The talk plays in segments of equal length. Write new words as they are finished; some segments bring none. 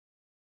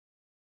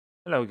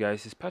Hello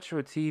guys, it's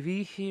Patrick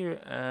TV here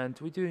and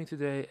we're doing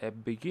today a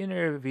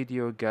beginner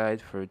video guide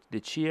for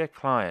the Chia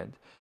client.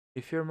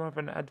 If you're more of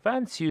an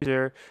advanced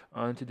user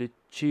onto the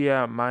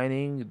Chia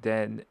mining,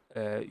 then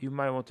you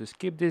might want to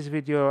skip this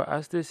video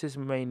as this is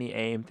mainly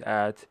aimed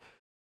at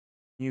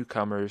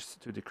newcomers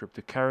to the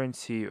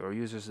cryptocurrency or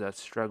users that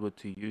struggle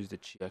to use the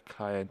Chia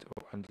client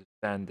or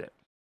understand it.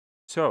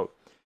 So,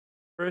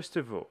 first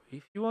of all,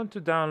 if you want to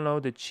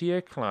download the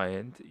Chia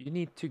client, you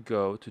need to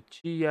go to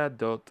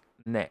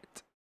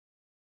chia.net.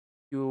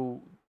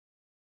 You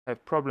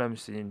have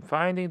problems in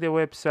finding the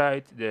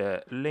website,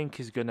 the link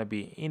is gonna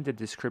be in the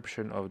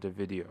description of the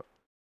video.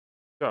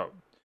 So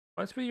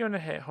once we're on the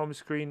home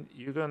screen,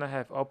 you're gonna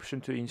have option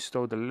to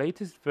install the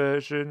latest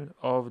version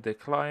of the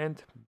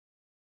client,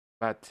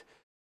 but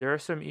there are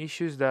some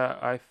issues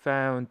that I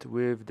found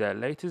with the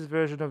latest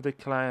version of the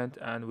client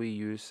and we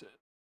use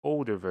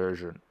older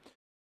version.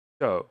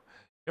 So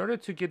in order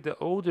to get the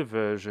older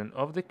version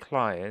of the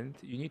client,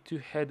 you need to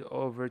head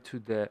over to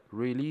the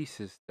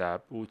releases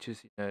tab, which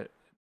is in the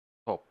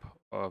top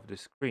of the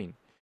screen,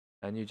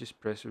 and you just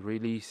press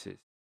releases.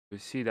 You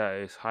see that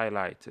is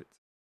highlighted,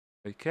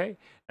 okay,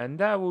 and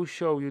that will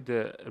show you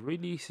the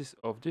releases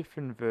of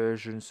different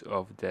versions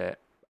of the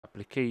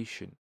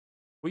application.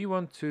 We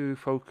want to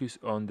focus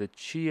on the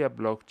Chia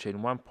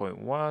blockchain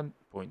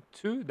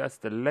 1.1.2. That's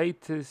the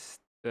latest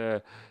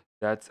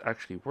that's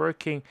actually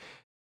working.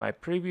 My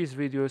previous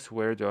videos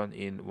were done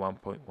in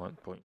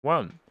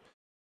 1.1.1.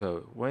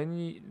 So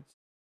when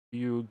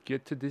you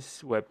get to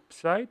this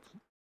website,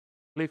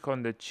 click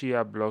on the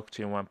Chia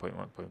blockchain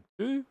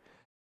 1.1.2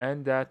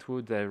 and that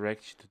will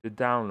direct you to the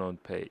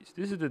download page.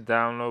 This is the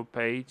download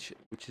page,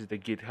 which is the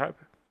GitHub.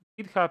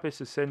 GitHub is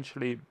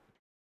essentially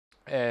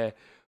a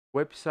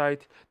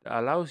website that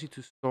allows you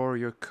to store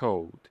your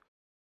code.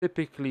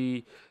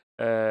 Typically,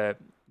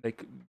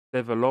 like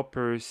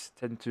developers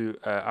tend to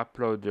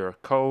upload their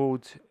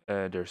code,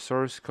 their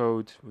source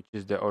code, which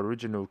is the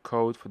original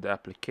code for the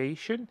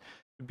application,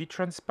 to be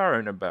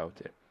transparent about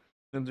it.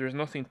 And there's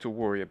nothing to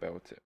worry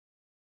about it.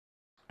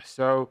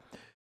 So,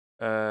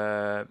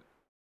 uh,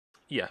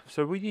 yeah,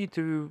 so we need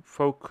to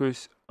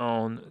focus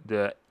on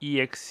the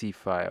exe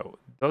file.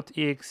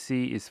 .exe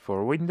is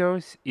for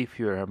Windows. If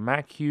you're a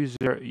Mac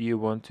user, you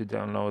want to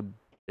download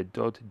the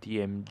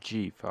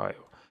 .dmg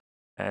file.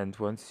 And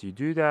once you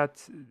do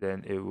that,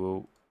 then it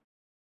will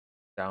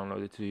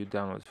download it to your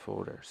downloads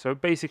folder. So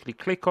basically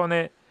click on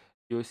it.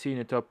 You'll see in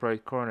the top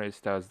right corner it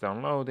starts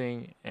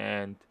downloading,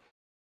 and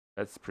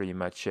that's pretty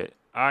much it.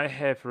 I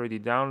have already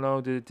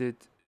downloaded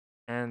it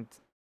and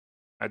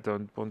I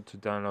don't want to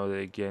download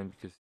it again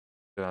because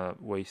it's gonna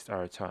waste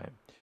our time.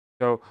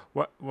 So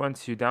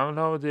once you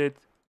download it,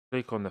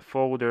 click on the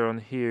folder on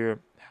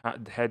here,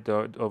 head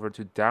over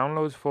to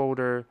downloads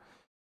folder,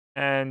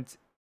 and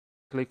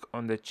click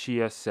on the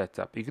Chia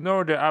setup.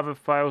 Ignore the other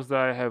files that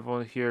I have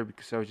on here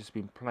because I've just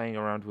been playing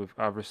around with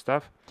other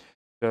stuff.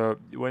 So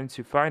once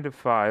you find a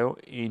file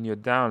in your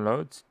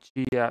downloads,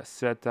 Chia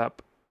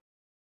setup,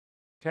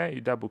 okay,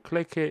 you double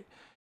click it,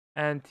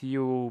 and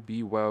you will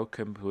be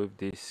welcomed with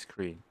this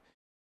screen.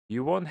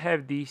 You won't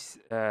have these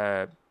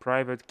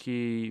private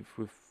key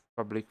with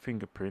public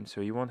fingerprint,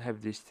 so you won't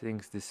have these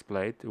things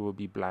displayed. It will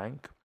be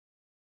blank.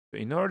 So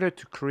in order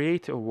to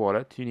create a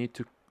wallet, you need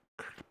to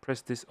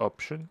press this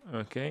option,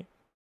 okay?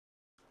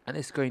 And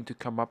it's going to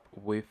come up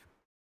with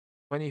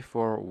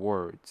 24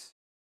 words.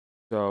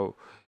 So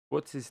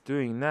what it's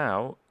doing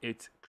now,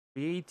 it's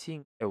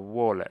creating a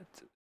wallet.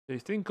 So you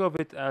think of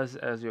it as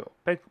your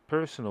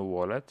personal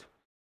wallet,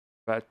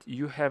 but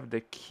you have the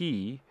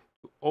key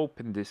to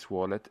open this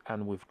wallet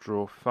and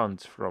withdraw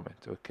funds from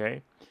it,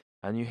 okay?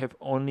 And you have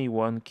only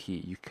one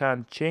key. You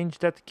can't change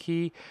that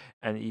key,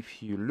 and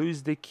if you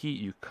lose the key,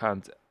 you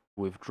can't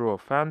withdraw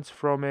funds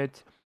from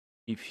it.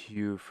 If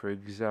you, for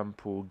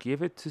example,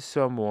 give it to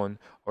someone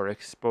or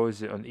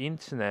expose it on the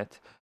internet,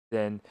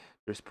 then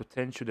there's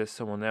potential that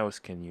someone else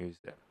can use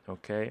it,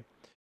 okay?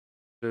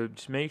 So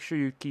just make sure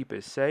you keep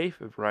it safe,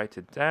 write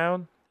it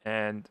down,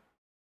 and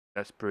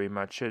that's pretty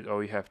much it.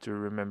 All you have to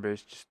remember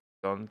is just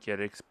don't get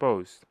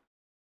exposed.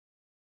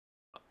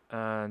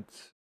 And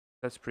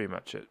that's pretty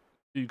much it.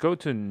 You go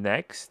to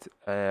next,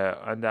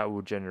 and that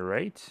will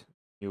generate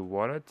new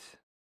wallet.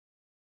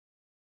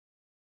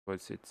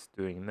 What's it's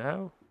doing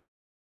now?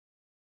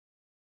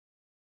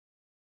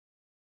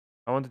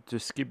 I wanted to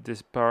skip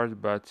this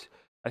part, but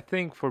I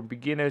think for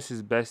beginners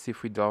it's best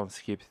if we don't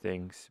skip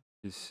things.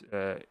 Because,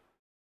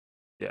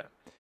 yeah.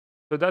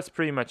 So that's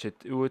pretty much it.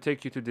 It will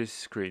take you to this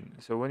screen.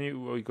 So when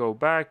you go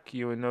back,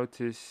 you will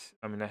notice,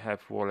 I mean, I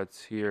have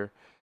wallets here.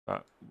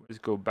 Let's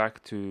go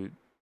back to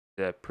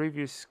the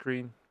previous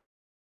screen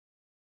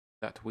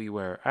that we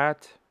were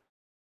at.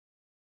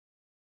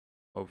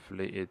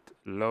 Hopefully it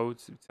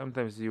loads.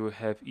 Sometimes you will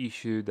have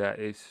issue that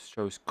it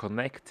shows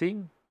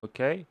connecting,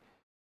 okay?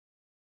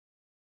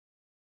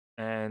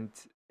 And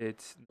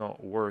it's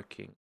not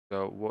working.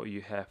 So what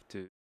you have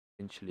to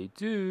essentially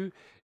do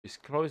is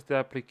close the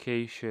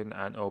application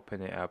and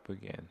open it up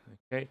again,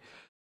 okay?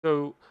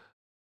 So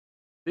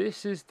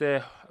this is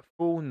the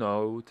full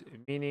node,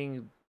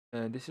 meaning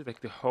and this is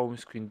like the home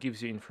screen,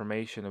 gives you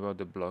information about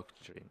the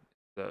blockchain.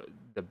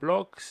 The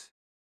blocks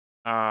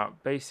are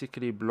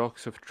basically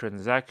blocks of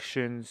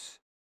transactions,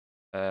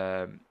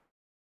 um,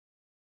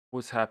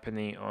 what's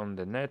happening on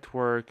the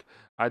network.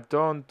 I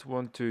don't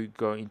want to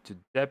go into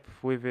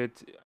depth with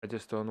it. I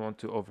just don't want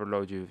to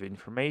overload you with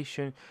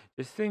information.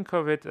 Just think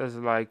of it as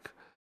like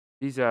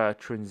these are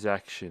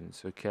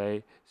transactions,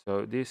 okay?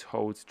 So this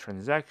holds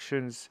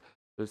transactions.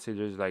 Let's say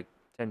there's like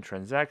 10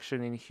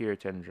 transactions in here,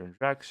 10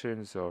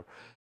 transactions, or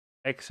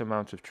X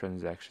amount of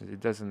transactions. It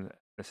doesn't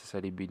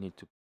necessarily be need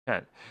to be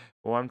 10.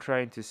 What I'm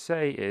trying to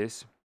say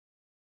is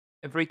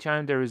every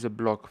time there is a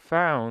block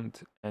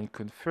found and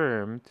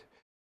confirmed,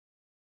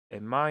 a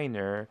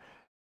miner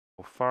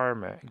or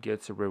farmer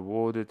gets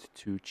rewarded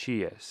 2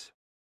 Chias.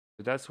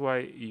 So that's why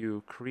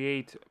you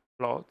create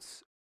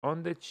plots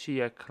on the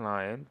Chia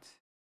client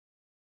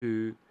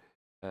to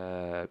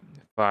uh,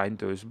 find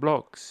those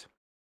blocks.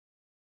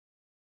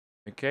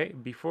 Okay,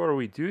 before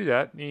we do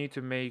that, you need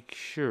to make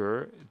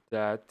sure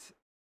that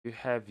you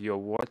have your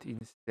wallet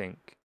in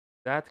sync.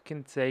 That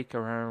can take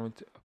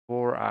around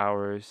 4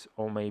 hours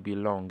or maybe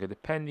longer,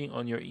 depending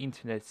on your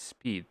internet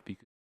speed,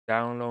 because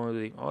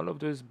downloading all of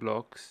those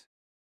blocks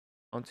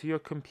onto your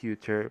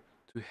computer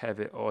to have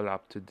it all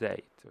up to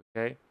date.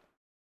 Okay,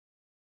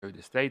 so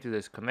the status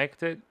is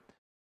connected,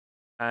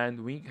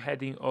 and we're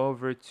heading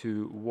over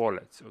to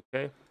wallets.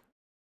 Okay,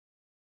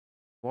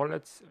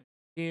 wallets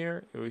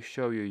here, it will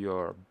show you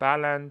your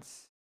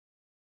balance,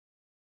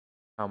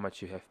 how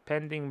much you have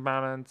pending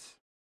balance,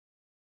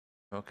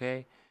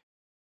 okay,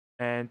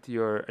 and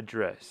your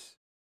address.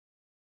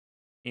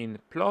 In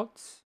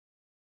plots,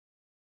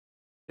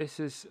 this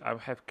is, I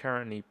have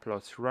currently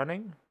plots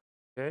running,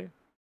 okay.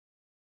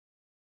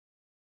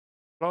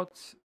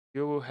 Plots,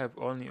 you will have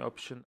only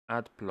option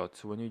add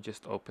plots when you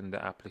just open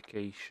the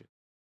application.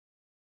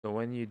 So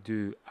when you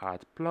do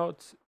add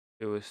plots,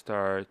 it will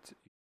start,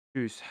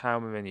 choose how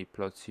many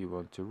plots you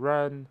want to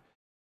run,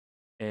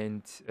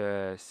 and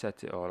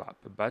set it all up.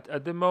 But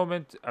at the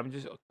moment, I'm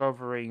just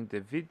covering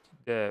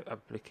the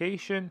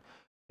application.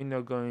 We're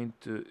not going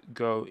to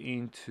go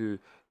into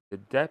the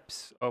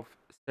depths of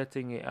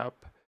setting it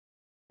up.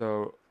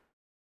 So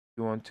if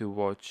you want to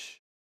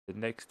watch the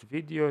next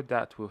video,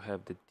 that will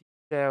have the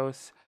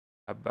details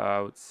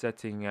about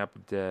setting up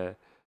the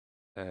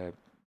uh,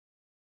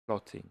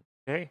 plotting.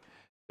 Okay,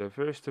 so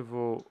first of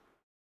all,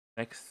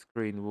 next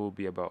screen will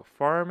be about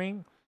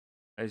farming.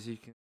 As you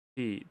can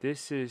see,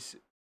 this is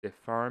the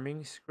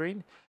farming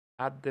screen.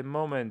 At the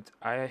moment,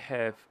 I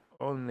have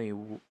only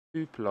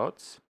 2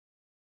 plots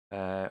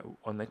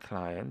on the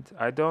client.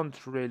 I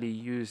don't really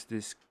use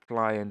this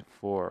client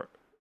for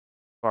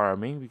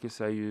farming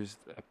because I used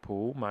a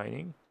pool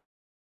mining.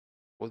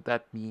 What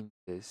that means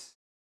is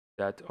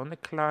that on the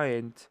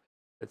client,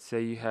 let's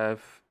say you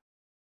have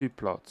 2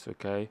 plots,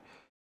 okay,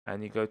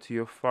 and you go to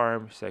your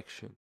farm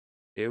section,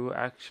 it will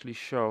actually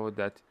show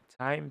that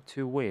time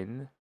to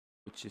win,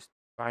 which is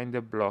find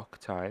the block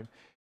time,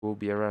 will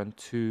be around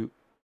 2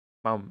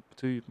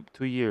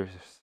 years.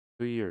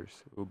 2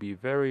 years. It will be a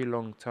very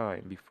long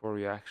time before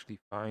you actually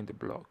find the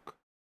block.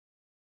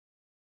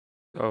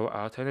 So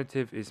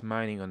alternative is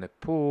mining on a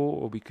pool,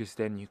 or because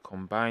then you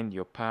combine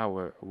your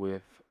power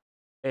with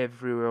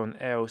everyone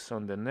else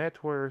on the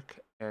network,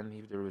 and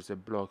if there is a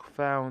block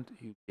found,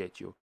 you get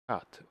your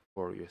cut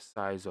for your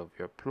size of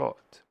your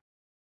plot.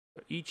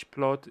 So each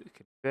plot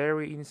can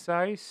vary in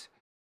size,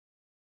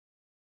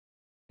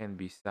 can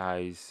be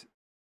size.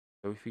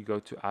 So if you go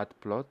to add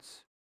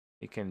plots,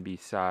 it can be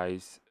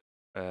size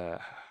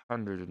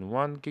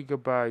 101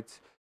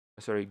 gigabytes,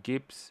 sorry,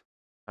 gigs,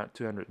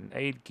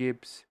 208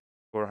 gigs,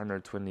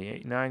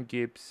 429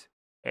 gigs,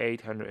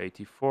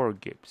 884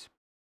 gigs.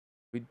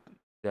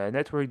 The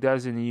network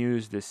doesn't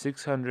use the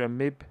 600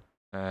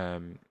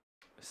 MB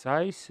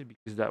size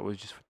because that was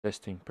just for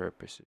testing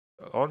purposes.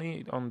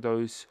 Only on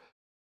those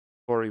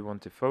 4 you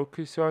want to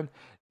focus on.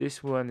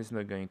 This one is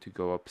not going to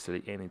go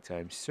obsolete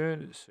anytime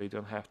soon, so you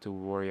don't have to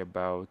worry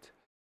about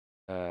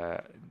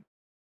plotting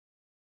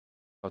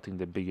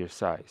the bigger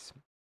size.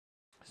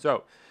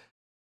 So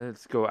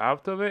let's go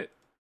out of it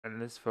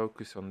and let's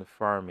focus on the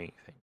farming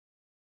thing.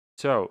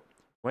 So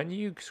when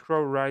you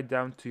scroll right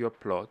down to your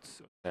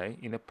plots, okay,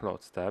 in a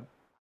plots tab,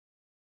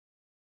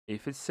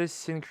 if it says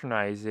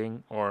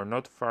synchronizing or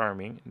not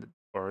farming,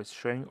 or it's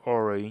showing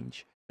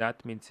orange,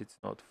 that means it's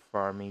not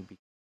farming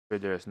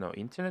because there's no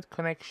internet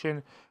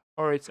connection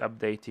or it's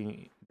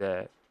updating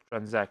the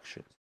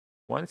transactions.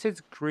 Once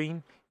it's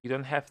green, you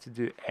don't have to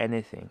do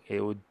anything.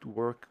 It would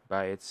work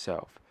by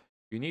itself.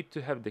 You need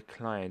to have the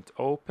client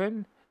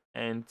open,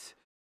 and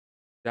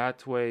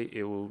that way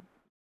it will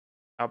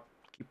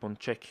keep on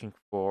checking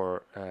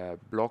for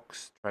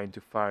blocks, trying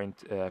to find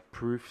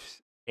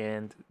proofs,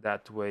 and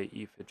that way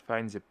if it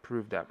finds a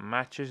proof that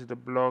matches the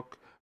block,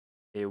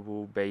 it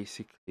will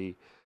basically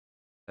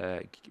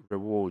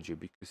reward you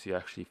because you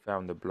actually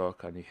found the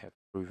block and you have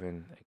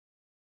proven.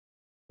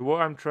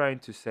 What I'm trying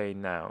to say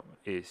now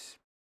is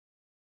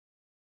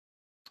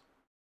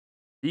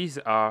these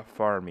are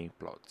farming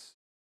plots.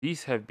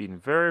 These have been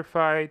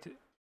verified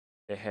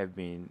they have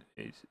been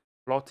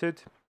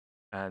plotted,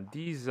 and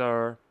these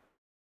are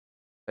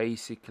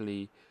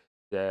basically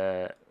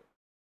the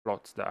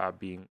plots that are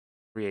being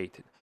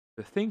created.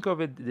 So think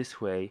of it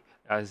this way,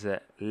 as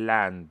a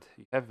land.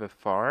 You have a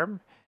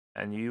farm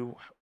and you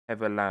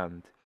have a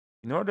land.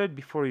 In order,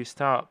 before you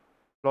start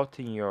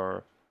plotting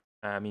your,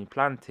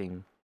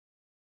 planting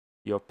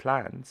your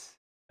plants,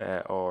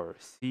 or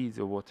seeds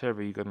or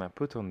whatever you're gonna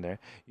put on there,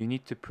 you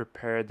need to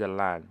prepare the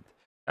land.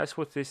 That's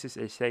what this is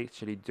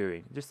essentially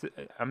doing. Just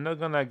I'm not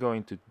gonna go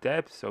into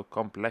depth or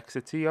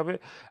complexity of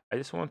it. I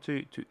just want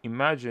to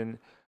imagine,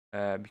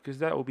 because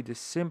that will be the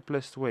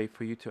simplest way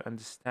for you to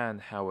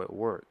understand how it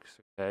works.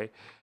 Okay,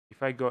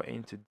 if I go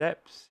into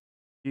depths,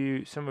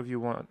 some of you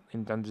won't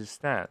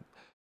understand.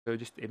 So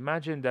just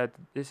imagine that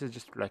this is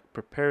just like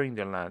preparing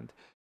the land.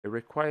 It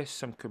requires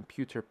some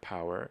computer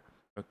power.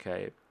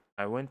 Okay,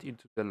 I went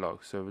into the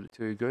logs. So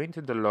to go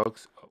into the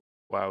logs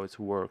while it's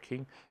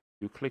working,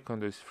 you click on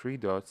those three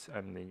dots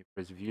and then you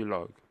press view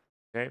log.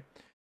 Okay,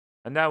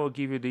 and that will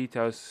give you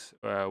details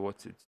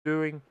what it's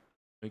doing.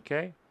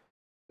 Okay,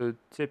 so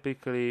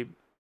typically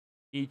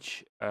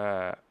each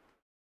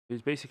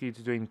is basically it's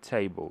doing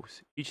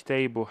tables. Each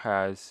table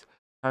has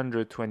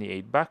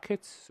 128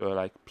 buckets, so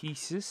like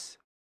pieces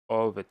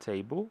of a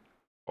table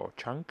or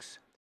chunks,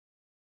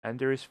 and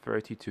there is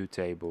 32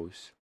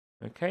 tables.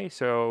 Okay,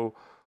 so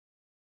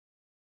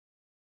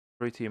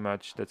pretty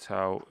much that's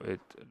how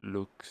it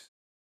looks.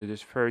 It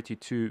is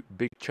 32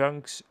 big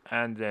chunks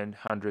and then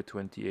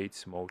 128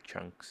 small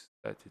chunks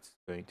that it's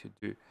going to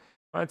do.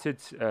 Once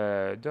it's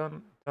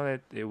done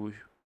it will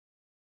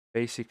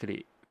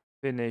basically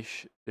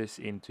finish this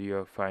into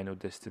your final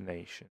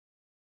destination.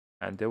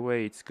 And the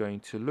way it's going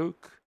to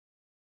look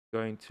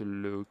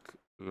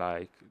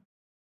like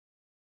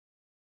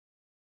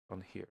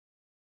on here.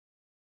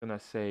 I'm gonna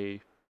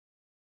say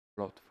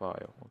plot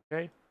file,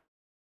 okay?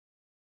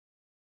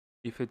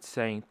 If it's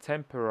saying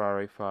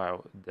temporary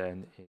file,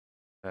 then it's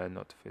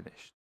not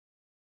finished.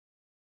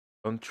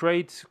 On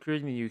trade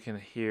screen, you can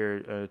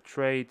hear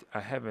trade. I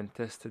haven't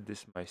tested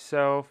this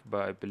myself,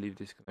 but I believe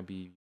this is going to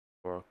be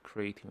for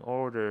creating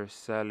orders,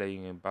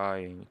 selling, and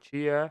buying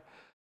Chia.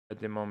 At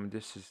the moment,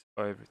 this is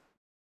everything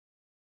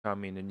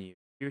come in the near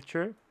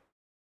future.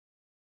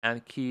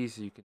 And keys,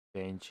 you can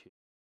change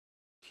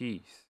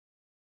keys.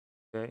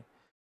 Okay.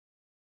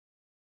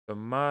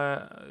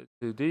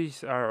 So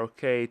these are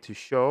okay to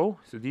show.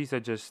 So these are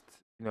just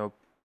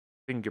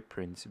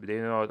fingerprints, but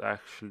they're not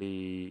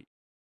actually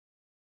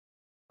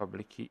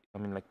public key. I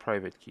mean, like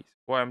private keys.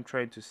 What I'm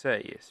trying to say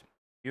is,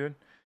 you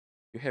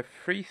have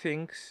three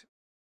things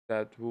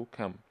that will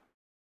come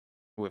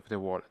with the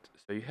wallet.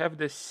 So you have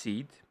the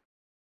seed,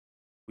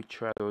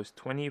 which are those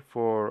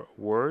 24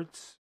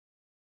 words.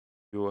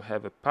 You will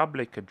have a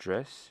public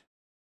address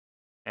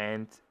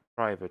and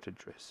private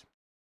address.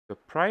 The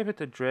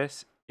private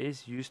address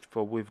is used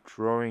for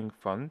withdrawing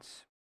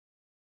funds.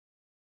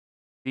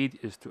 Seed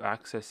is to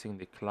accessing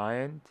the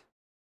client,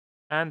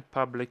 and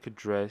public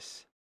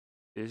address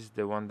is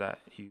the one that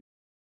you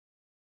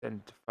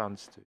send the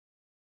funds to.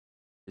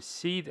 The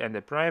seed and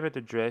the private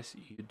address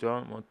you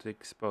don't want to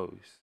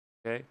expose.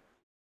 Okay,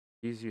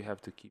 these you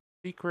have to keep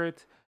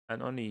secret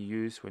and only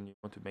use when you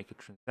want to make a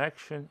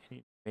transaction. You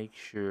need to make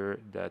sure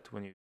that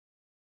when you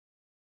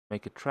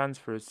make a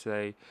transfer,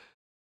 say,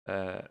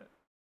 of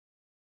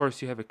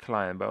course you have a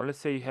client, but let's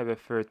say you have a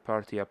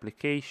third-party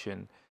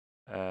application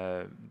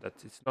that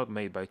it's not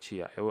made by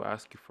Chia. It will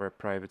ask you for a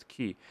private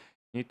key.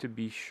 You need to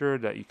be sure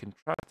that you can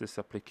trust this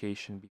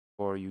application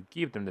before you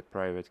give them the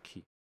private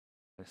key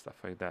and stuff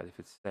like that, if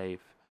it's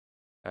safe.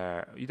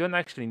 You don't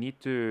actually need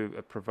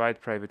to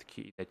provide private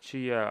key in a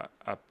Chia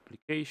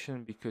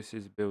application because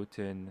it's built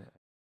in,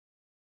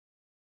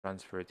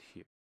 transferred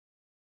here.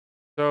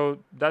 So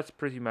that's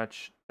pretty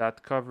much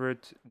that covered.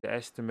 The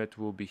estimate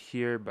will be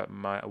here, but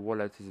my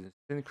wallet isn't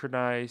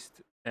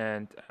synchronized,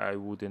 and I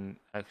wouldn't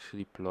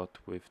actually plot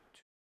with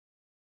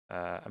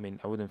I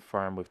wouldn't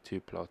farm with two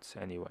plots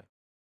anyway.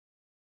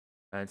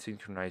 And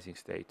synchronizing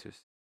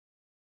status.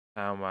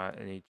 How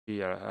many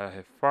G I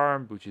have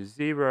farmed, which is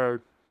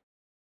 0.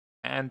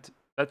 And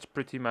that's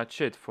pretty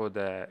much it for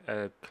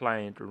the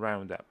client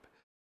roundup.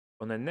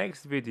 On the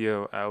next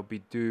video, I'll be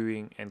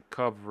doing and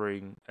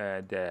covering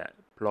the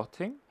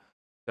plotting.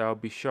 So I'll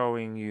be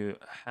showing you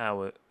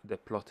how the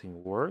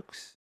plotting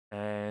works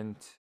and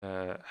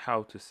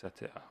how to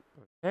set it up.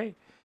 Okay,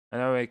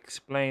 and I'll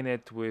explain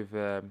it with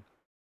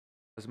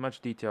as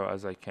much detail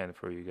as I can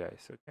for you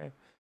guys. Okay,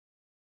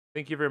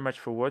 thank you very much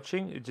for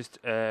watching. Just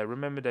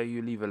remember that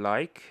you leave a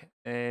like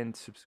and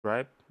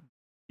subscribe.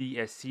 Be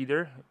a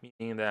seeder,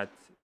 meaning that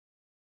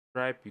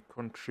subscribe, you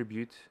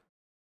contribute,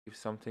 give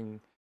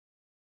something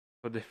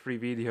for the free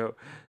video.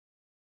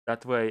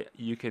 That way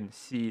you can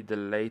see the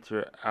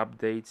later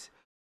updates.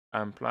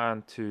 I'm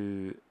planning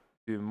to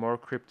do more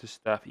crypto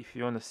stuff. If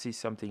you want to see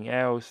something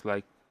else,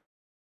 like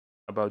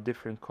about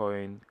different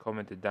coin,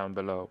 comment it down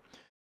below.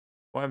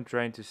 What I'm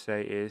trying to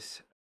say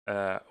is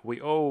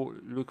we all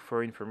look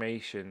for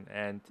information,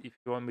 and if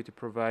you want me to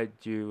provide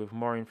you with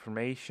more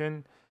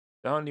information,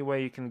 The only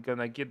way you can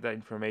gonna get that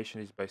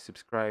information is by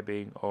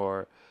subscribing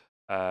or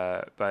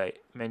by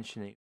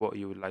mentioning what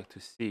you would like to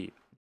see.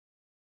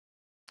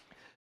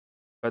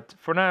 But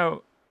for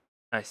now,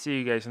 I see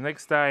you guys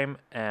next time,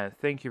 and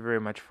thank you very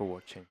much for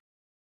watching.